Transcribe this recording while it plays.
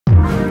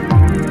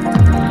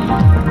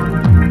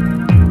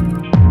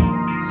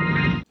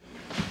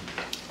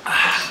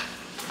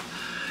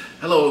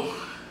Hello,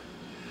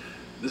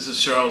 this is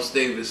Charles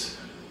Davis.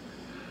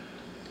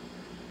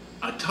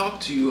 I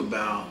talked to you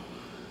about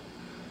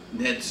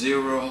net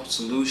zero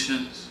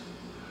solutions,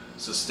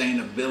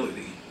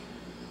 sustainability,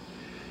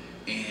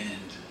 and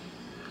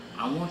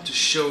I want to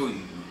show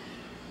you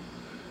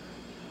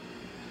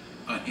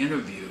an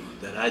interview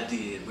that I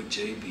did with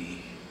JB,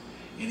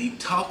 and he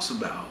talks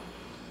about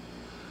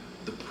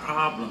the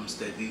problems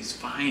that he's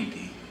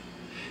finding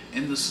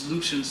and the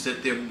solutions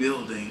that they're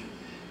building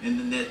in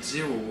the net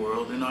zero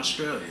world in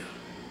Australia.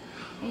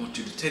 I want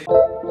you to take.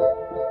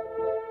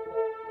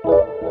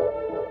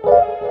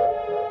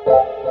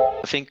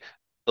 I think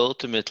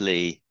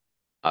ultimately,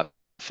 I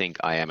think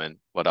I am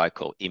what I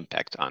call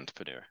impact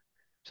entrepreneur.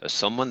 So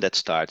someone that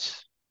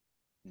starts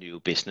new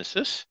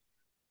businesses,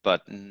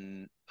 but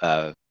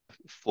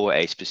for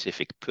a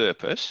specific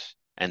purpose,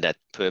 and that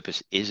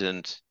purpose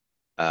isn't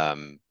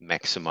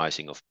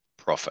maximizing of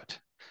profit.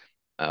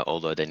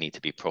 Although they need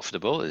to be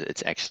profitable,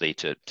 it's actually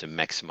to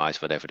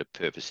maximize whatever the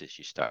purpose is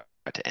you start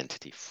the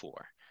entity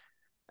for.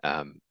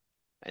 And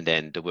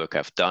then the work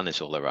I've done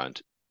is all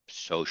around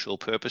social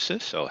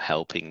purposes, so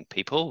helping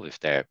people with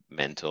their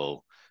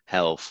mental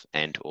health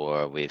and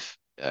or with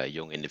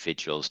young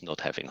individuals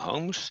not having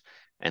homes.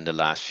 And the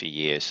last few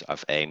years,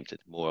 I've aimed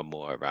at more and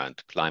more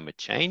around climate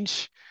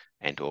change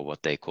and or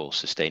what they call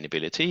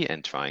sustainability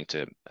and trying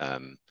to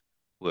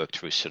work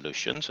through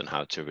solutions on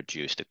how to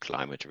reduce the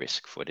climate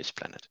risk for this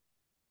planet.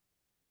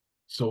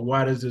 So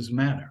why does this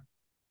matter?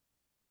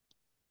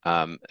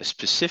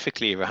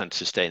 Specifically around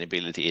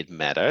sustainability, it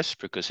matters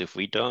because if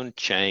we don't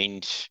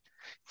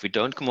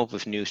come up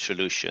with new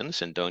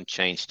solutions and don't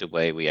change the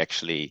way we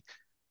actually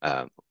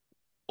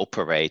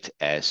operate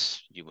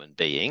as human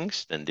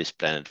beings, then this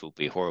planet will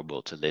be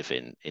horrible to live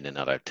in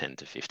another 10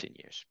 to 15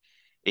 years.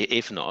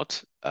 If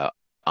not,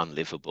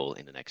 unlivable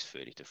in the next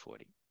 30 to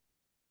 40.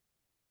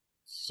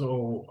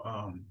 So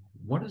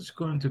what is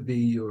going to be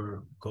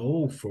your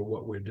goal for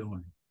what we're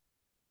doing,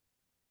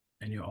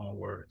 in your own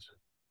words?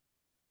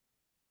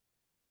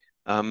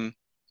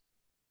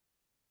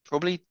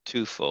 Probably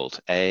twofold.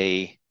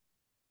 A,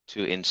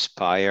 to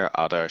inspire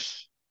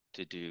others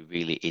to do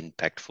really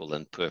impactful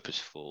and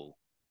purposeful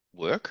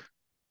work.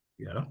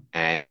 Yeah.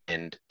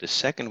 And the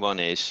second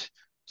one is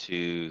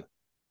to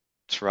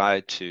try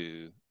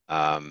to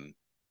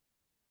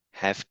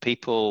have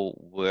people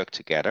work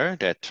together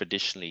that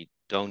traditionally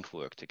don't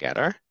work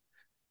together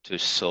to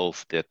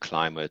solve the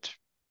climate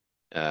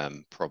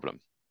problem.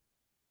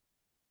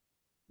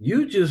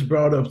 You just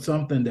brought up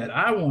something that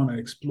I want to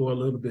explore a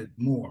little bit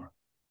more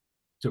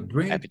to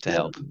bring Happy to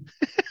help.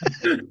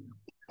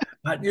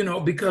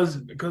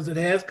 because it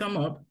has come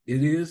up.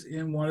 It is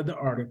in one of the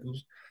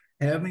articles,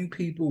 having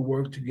people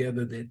work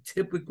together that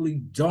typically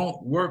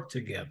don't work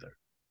together.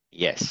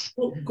 Yes.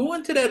 Well, go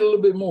into that a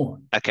little bit more.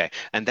 Okay.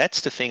 And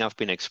that's the thing I've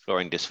been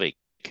exploring this week.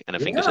 And I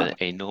think there's an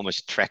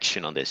enormous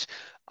traction on this.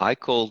 I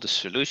call the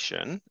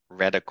solution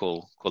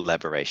radical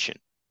collaboration,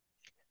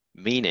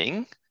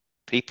 meaning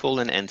people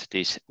and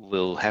entities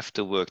will have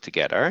to work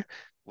together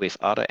with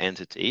other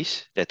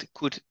entities that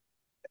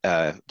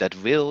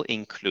will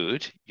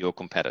include your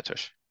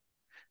competitors,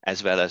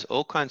 as well as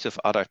all kinds of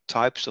other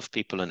types of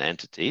people and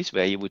entities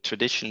where you would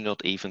traditionally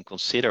not even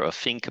consider or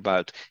think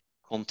about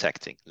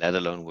contacting, let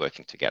alone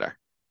working together.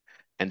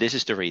 And this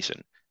is the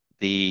reason.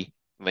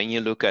 When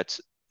you look at,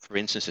 for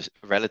instance,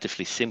 a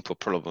relatively simple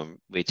problem,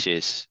 which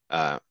is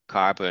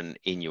carbon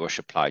in your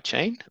supply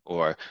chain,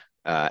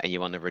 and you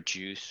want to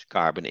reduce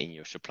carbon in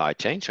your supply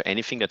chain, so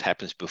anything that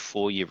happens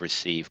before you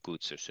receive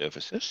goods or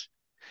services,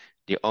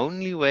 the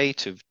only way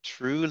to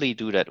truly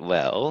do that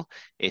well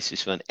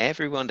is when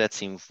everyone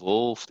that's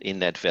involved in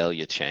that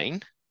value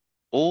chain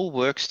all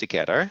works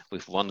together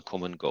with one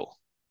common goal.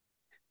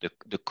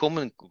 The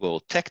common goal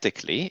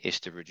tactically is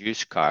to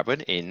reduce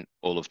carbon in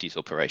all of these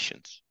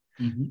operations.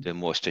 Mm-hmm. The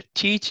more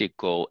strategic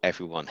goal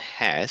everyone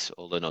has,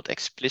 although not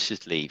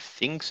explicitly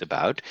thinks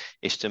about,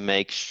 is to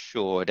make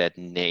sure that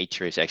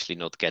nature is actually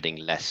not getting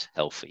less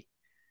healthy.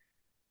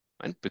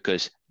 Right?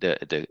 Because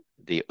the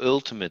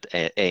ultimate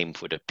aim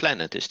for the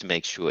planet is to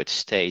make sure it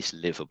stays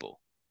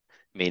livable,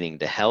 meaning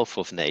the health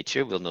of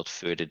nature will not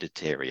further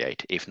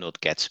deteriorate, if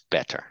not gets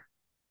better.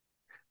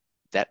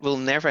 That will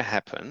never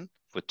happen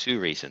for two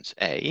reasons.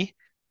 A,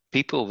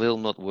 people will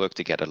not work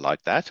together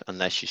like that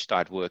unless you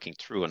start working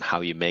through on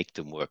how you make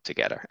them work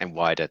together and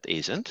why that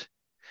isn't.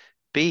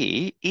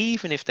 B,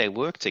 even if they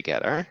work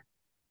together,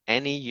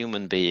 any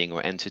human being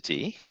or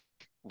entity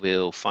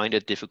will find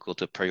it difficult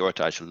to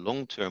prioritize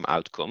long-term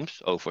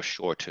outcomes over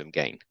short-term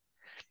gain.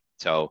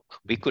 So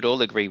we could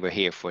all agree we're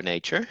here for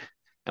nature,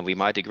 and we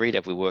might agree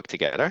that we work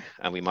together,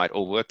 and we might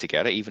all work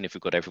together, even if we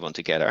got everyone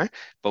together,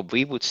 but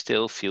we would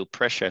still feel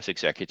pressure as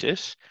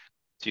executives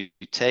to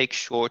take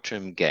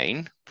short-term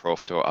gain,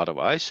 profit or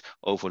otherwise,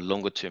 over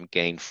longer-term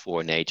gain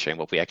for nature and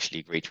what we actually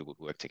agreed we would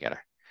work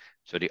together.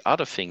 So the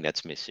other thing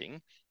that's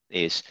missing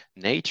is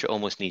nature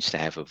almost needs to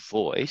have a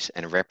voice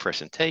and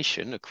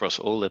representation across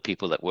all the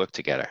people that work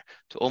together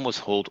to almost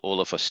hold all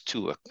of us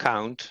to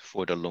account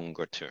for the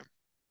longer term.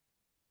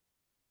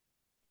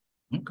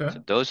 Okay.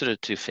 So those are the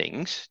two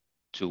things.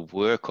 to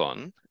work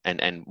on,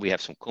 and we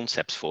have some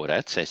concepts for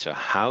that. So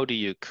how do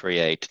you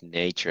create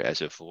nature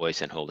as a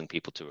voice and holding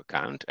people to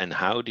account? And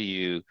how do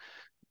you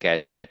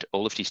get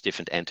all of these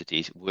different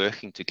entities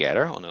working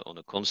together on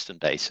a constant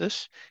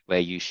basis where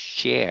you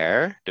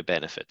share the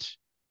benefits,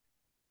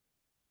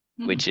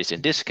 which is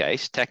in this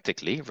case,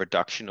 tactically,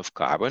 reduction of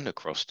carbon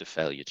across the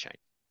value chain.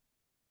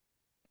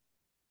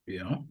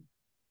 Yeah.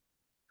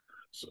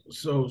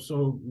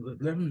 So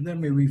let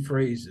me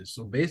rephrase this.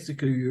 So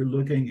basically, you're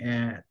looking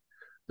at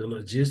the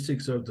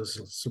logistics of the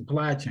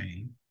supply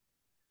chain,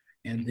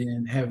 and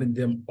then having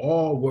them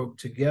all work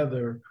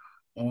together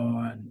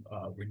on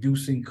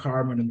reducing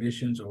carbon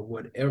emissions or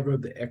whatever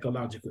the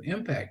ecological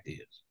impact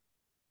is.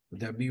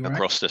 Would that be right?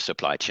 Across the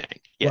supply chain,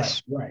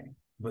 yes. Right.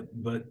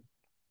 But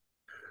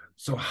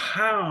so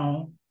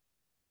how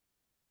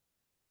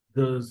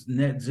does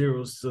net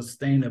zero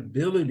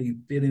sustainability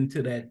fit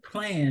into that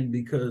plan?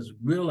 Because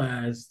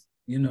realize,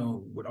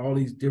 with all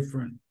these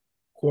different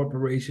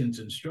corporations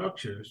and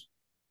structures,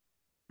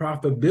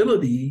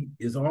 profitability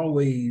is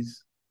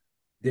always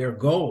their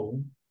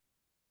goal.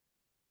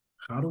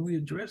 How do we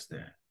address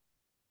that?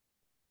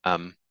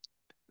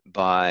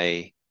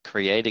 By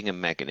creating a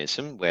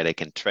mechanism where they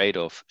can trade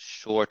off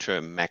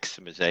short-term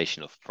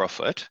maximization of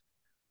profit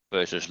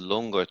versus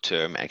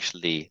longer-term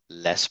actually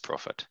less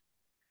profit.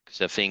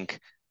 Because I think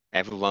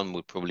everyone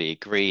would probably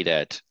agree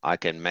that I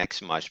can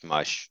maximize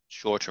my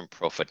short-term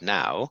profit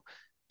now,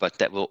 but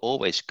that will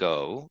always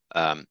go.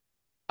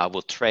 I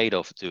will trade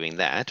off doing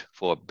that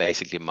for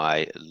basically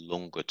my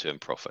longer-term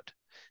profit.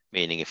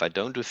 Meaning if I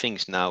don't do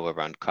things now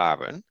around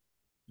carbon,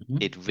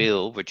 it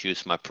will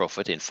reduce my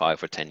profit in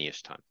 5 or 10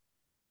 years' time.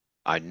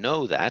 I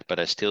know that, but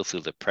I still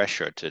feel the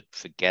pressure to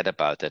forget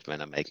about that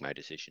when I make my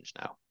decisions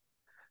now.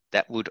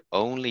 That would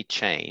only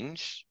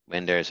change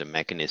when there's a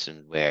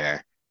mechanism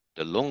where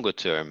the longer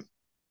term,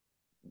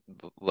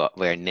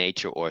 where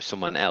nature or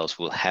someone else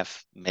will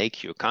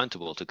make you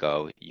accountable to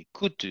go, you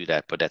could do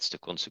that, but that's the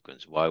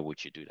consequence. Why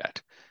would you do that?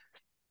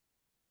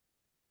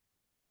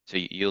 So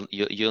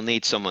you'll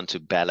need someone to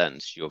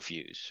balance your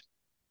views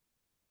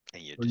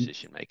and your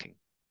decision making.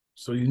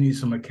 So you need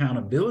some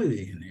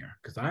accountability in there,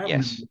 because I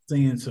remember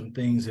seeing some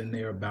things in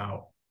there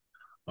about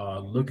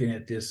looking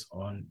at this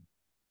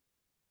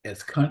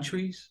as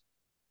countries,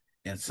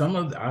 and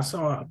I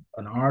saw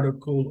an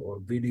article or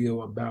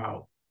video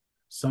about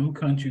some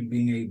country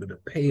being able to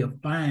pay a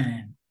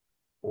fine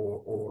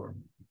or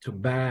to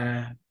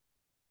buy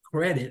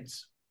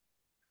credits.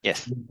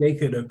 Yes, so they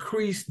could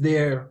increase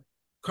their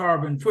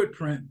carbon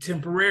footprint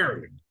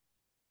temporarily.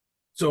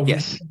 So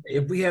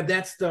if we have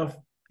that stuff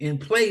in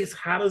place,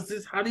 how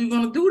are you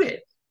going to do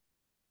that?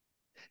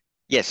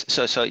 Yes,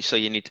 so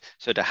you need,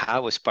 so the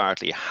how is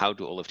partly how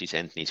do all of these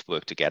entities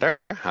work together?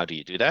 How do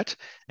you do that?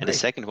 And the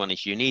second one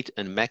is you need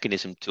a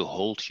mechanism to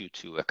hold you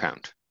to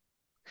account.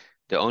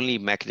 The only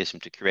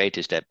mechanism to create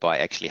is that by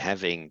actually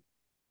having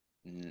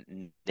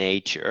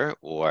nature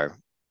or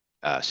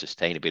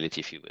sustainability,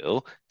 if you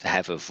will, to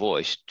have a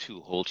voice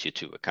to hold you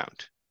to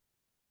account.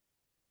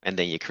 And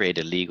then you create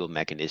a legal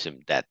mechanism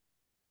that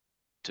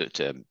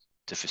to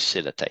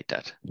facilitate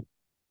that.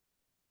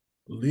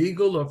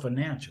 Legal or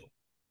financial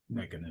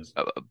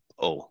mechanism?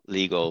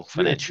 Legal,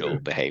 financial,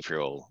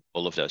 behavioral,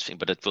 all of those things.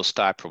 But it will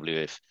start probably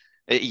with,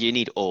 you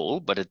need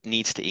all, but it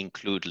needs to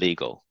include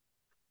legal.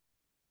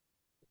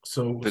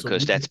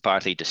 Because that's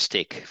partly the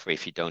stick for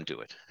if you don't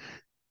do it.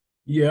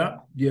 Yeah.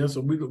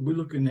 So we're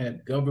looking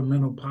at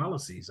governmental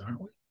policies,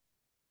 aren't we?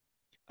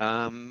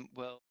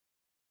 Well,